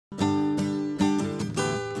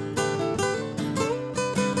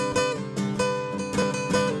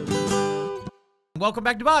welcome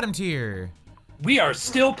back to Bottom Tier. We are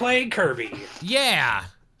still playing Kirby. Yeah.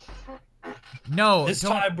 No, this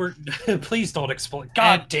time we're. Please don't explain.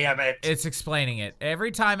 God damn it! It's explaining it.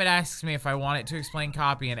 Every time it asks me if I want it to explain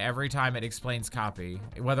copy, and every time it explains copy,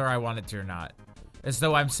 whether I want it to or not. As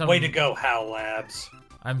though I'm some. Way to go, HAL Labs.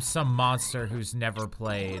 I'm some monster who's never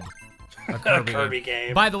played a Kirby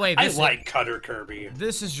game. By the way, I like Cutter Kirby.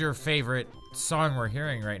 This is your favorite song we're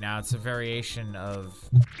hearing right now. It's a variation of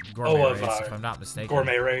Gourmet Race, if I'm not mistaken.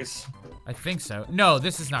 Gourmet Race. I think so. No,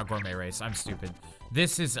 this is not Gourmet Race. I'm stupid.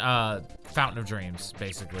 This is Fountain of Dreams,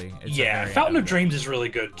 basically. It's yeah, Fountain of Dreams is really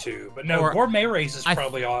good too. But no, Gourmet Race is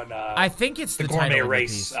probably on. I think it's the Gourmet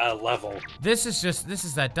Race level. This is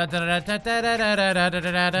that da da da da da da da da da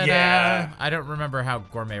da da. Yeah. I don't remember how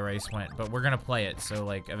Gourmet Race went, but we're gonna play it. So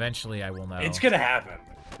like, eventually I will know. It's gonna happen.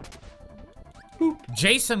 Boop.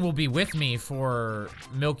 Jason will be with me for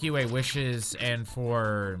Milky Way Wishes and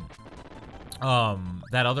for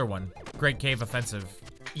that other one, Great Cave Offensive.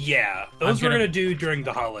 Yeah, those we're gonna do during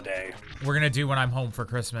the holiday. We're gonna do when I'm home for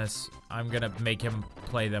Christmas. I'm gonna make him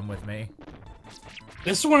play them with me.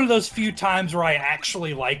 This is one of those few times where I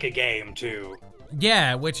actually like a game, too.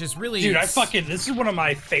 Yeah, which is really... Dude, this is one of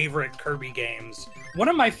my favorite Kirby games. One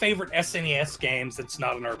of my favorite SNES games that's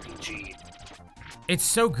not an RPG. It's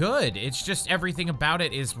so good. It's just, everything about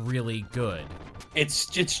it is really good. It's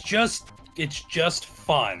just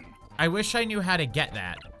fun. I wish I knew how to get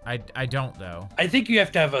that. I don't, though. I think you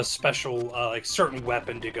have to have a special, like, certain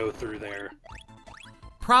weapon to go through there.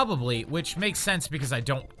 Probably, which makes sense because I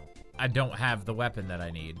don't have the weapon that I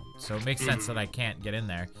need. So it makes sense that I can't get in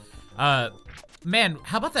there. Man,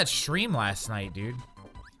 how about that stream last night, dude?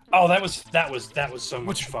 Oh, that was so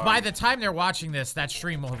much fun. By the time they're watching this, that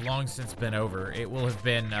stream will have long since been over. It will have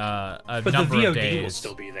been a number of days. But the VOD will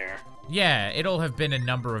still be there. Yeah, it'll have been a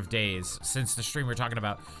number of days since the stream we're talking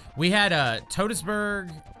about. We had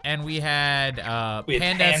Todesberg, and we had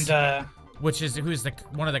Panda, who's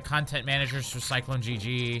one of the content managers for Cyclone GG.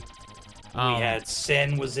 We had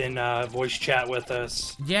Sin was in voice chat with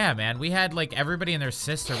us. Yeah, man, we had like everybody and their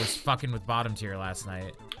sister was fucking with Bottom Tier last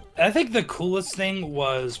night. I think the coolest thing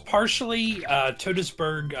was partially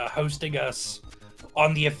Todesberg hosting us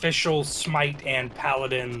on the official Smite and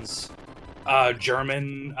Paladins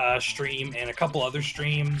German stream and a couple other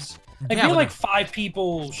streams. I feel like 5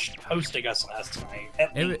 people hosting us last night,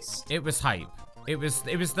 at least. It was hype. It was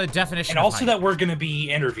the definition of also hype. That we're going to be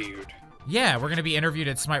interviewed. Yeah, we're going to be interviewed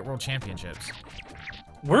at Smite World Championships.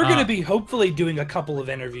 We're going to be hopefully doing a couple of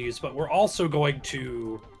interviews, but we're also going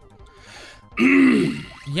to...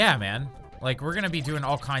 Yeah, man. Like, we're going to be doing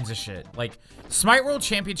all kinds of shit. Like, Smite World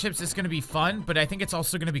Championships is going to be fun, but I think it's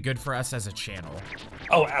also going to be good for us as a channel.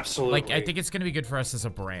 Oh, absolutely. Like, I think it's going to be good for us as a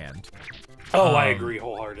brand. Oh, I agree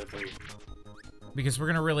wholeheartedly. Because we're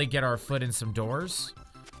going to really get our foot in some doors.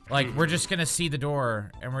 Like, we're just going to see the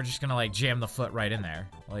door, and we're just going to, like, jam the foot right in there.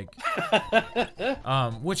 Like,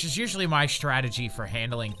 which is usually my strategy for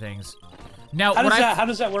handling things. Now, how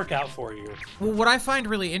does that work out for you? Well, what I find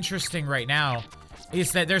really interesting right now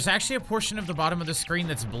is that there's actually a portion of the bottom of the screen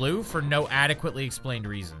that's blue for no adequately explained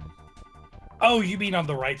reason. Oh, you mean on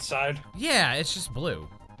the right side? Yeah, it's just blue.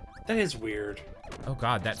 That is weird. Oh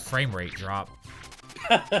god, that frame rate drop.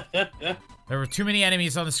 There were too many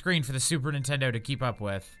enemies on the screen for the Super Nintendo to keep up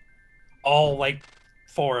with. All, like,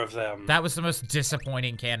 4 of them. That was the most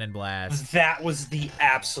disappointing cannon blast. That was the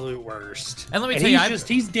absolute worst. And let me tell you,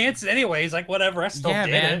 he's dancing anyway. He's like, whatever, I still did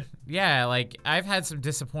it. Yeah, like, I've had some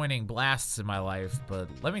disappointing blasts in my life, but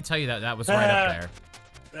let me tell you that was right up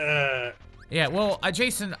there. Yeah, well,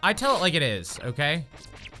 Jason, I tell it like it is, okay?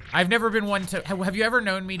 I've never been one to... Have you ever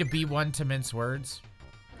known me to be one to mince words?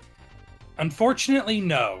 Unfortunately,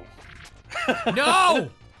 no. No!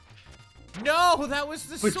 No, that was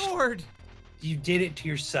the sword! You did it to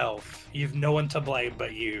yourself. You've no one to blame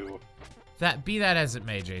but you. Be that as it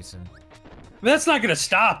may, Jason. But that's not gonna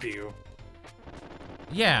stop you.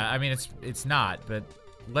 Yeah, I mean it's not, but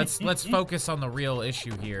let's focus on the real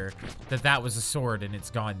issue here. That was a sword and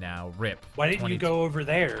it's gone now. Rip. Why didn't you go over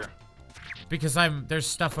there? Because there's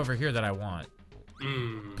stuff over here that I want.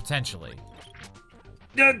 Potentially.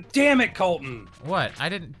 Damn it, Colton. What? I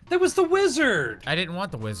didn't... That was the wizard. I didn't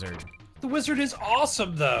want the wizard. The wizard is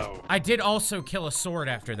awesome, though. I did also kill a sword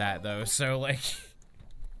after that, though, so, like...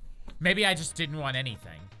 Maybe I just didn't want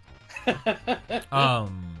anything.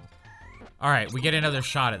 Alright, we get another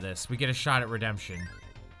shot at this. We get a shot at redemption.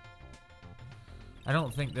 I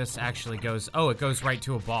don't think this actually goes... Oh, it goes right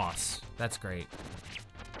to a boss. That's great.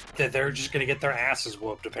 They're just gonna get their asses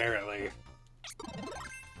whooped, apparently.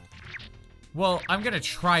 Well, I'm gonna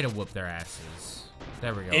try to whoop their asses.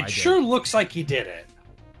 There we go. It sure looks like he did it.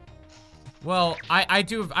 Well, I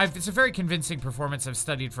do. It's a very convincing performance. I've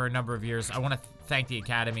studied for a number of years. I want to thank the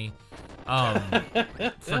Academy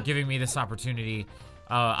for giving me this opportunity.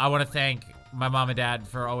 I want to thank my mom and dad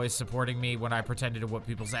for always supporting me when I pretended to whip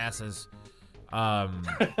people's asses. I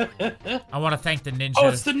want to thank the ninja. Oh,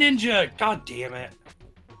 it's the ninja! God damn it.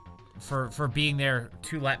 For being there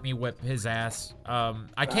to let me whip his ass.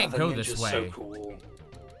 I can't go this way. So cool.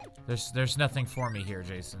 There's nothing for me here,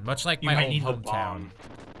 Jason. Much like You my might old need the hometown. bomb.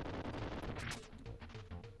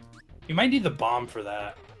 You might need the bomb for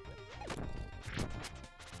that.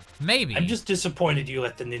 Maybe. I'm just disappointed you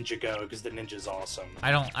let the ninja go because the ninja's awesome.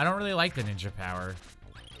 I don't really like the ninja power.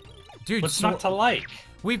 Dude, what's not to like?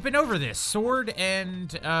 We've been over this. Sword and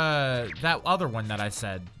that other one that I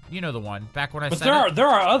said. You know the one. Back when I said But there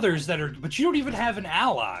are others that are, but you don't even have an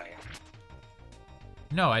ally.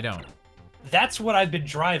 No, I don't. That's what I've been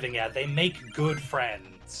driving at. They make good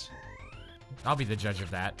friends. I'll be the judge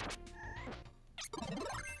of that.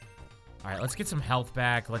 Alright, let's get some health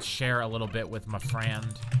back. Let's share a little bit with my friend.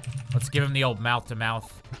 Let's give him the old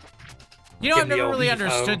mouth-to-mouth. You know, I've never really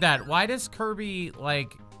understood that. Why does Kirby,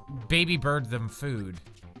 like, baby bird them food?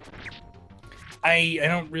 I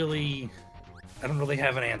don't really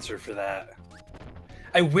have an answer for that.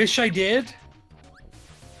 I wish I did.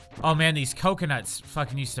 Oh man, these coconuts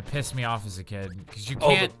fucking used to piss me off as a kid. Because you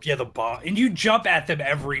can't... Oh, the bomb. And you jump at them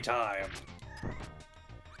every time.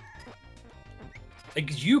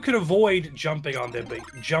 Like, you could avoid jumping on them, but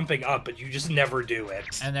jumping up, but you just never do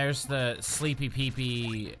it. And there's the sleepy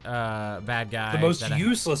peepee bad guy. The most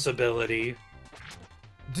useless ability.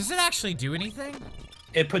 Does it actually do anything?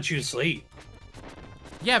 It puts you to sleep.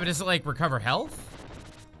 Yeah, but does it, like, recover health?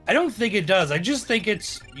 I don't think it does. I just think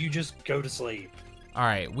it's, you just go to sleep.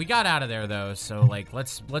 Alright, we got out of there, though, so, like,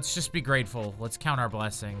 let's just be grateful. Let's count our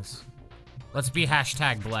blessings. Let's be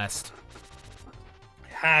hashtag blessed.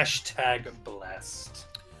 Hashtag blessed.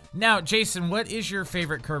 Now, Jason, what is your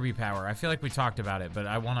favorite Kirby power? I feel like we talked about it, but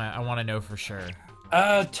I wanna know for sure.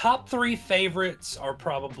 Top 3 favorites are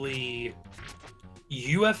probably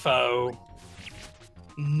UFO,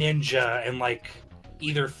 Ninja, and like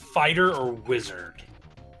either Fighter or Wizard.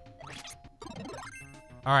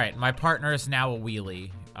 Alright, my partner is now a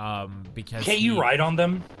wheelie. Because Can't you ride on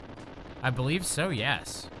them? I believe so,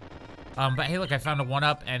 yes. But hey, look, I found a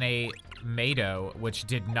 1-up and a Mado, which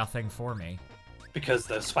did nothing for me. Because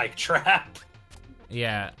the spike trap.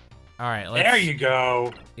 Yeah. Alright, there you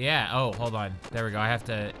go. Yeah, oh, hold on. There we go. I have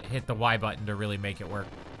to hit the Y button to really make it work.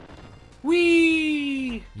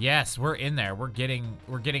 Whee! Yes, we're in there. We're getting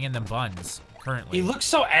in the buns currently. He looks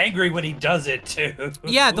so angry when he does it too.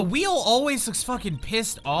 Yeah, the wheel always looks fucking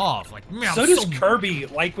pissed off. Like, man, so does Kirby.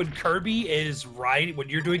 Like when Kirby is riding, when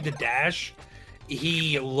you're doing the dash,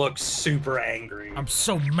 he looks super angry. I'm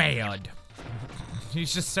so mad.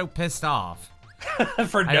 He's just so pissed off.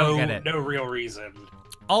 For no real reason.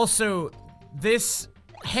 Also, this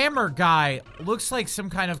hammer guy looks like some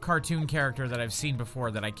kind of cartoon character that I've seen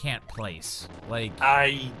before that I can't place. Like,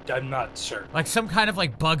 I'm not sure. Like some kind of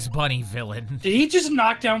like Bugs Bunny villain. Did he just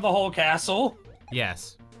knock down the whole castle?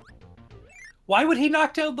 Yes. Why would he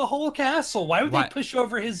knock down the whole castle? Why would they push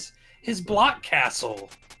over his block castle?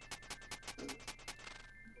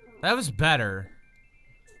 That was better.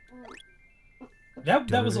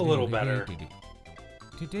 That was a little better.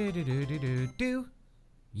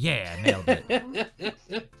 Yeah, nailed it.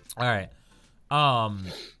 All right.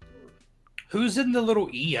 Who's in the little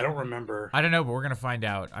E? I don't remember. I don't know, but we're gonna find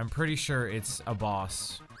out. I'm pretty sure it's a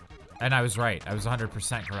boss. And I was right. I was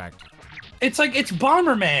 100% correct. It's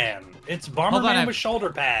Bomberman. It's Bomberman with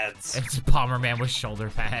shoulder pads. It's Bomberman with shoulder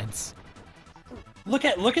pads. Look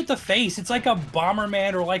at the face. It's like a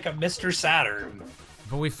Bomberman or like a Mr. Saturn.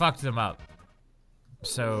 But we fucked them up.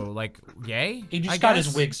 So, like, yay? He just got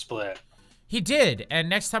his wig split. He did, and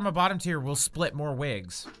next time a bottom tier, we'll split more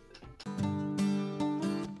wigs.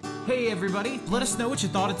 Hey everybody, let us know what you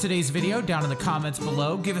thought of today's video down in the comments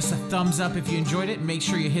below. Give us a thumbs up if you enjoyed it, and make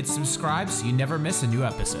sure you hit subscribe so you never miss a new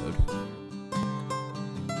episode.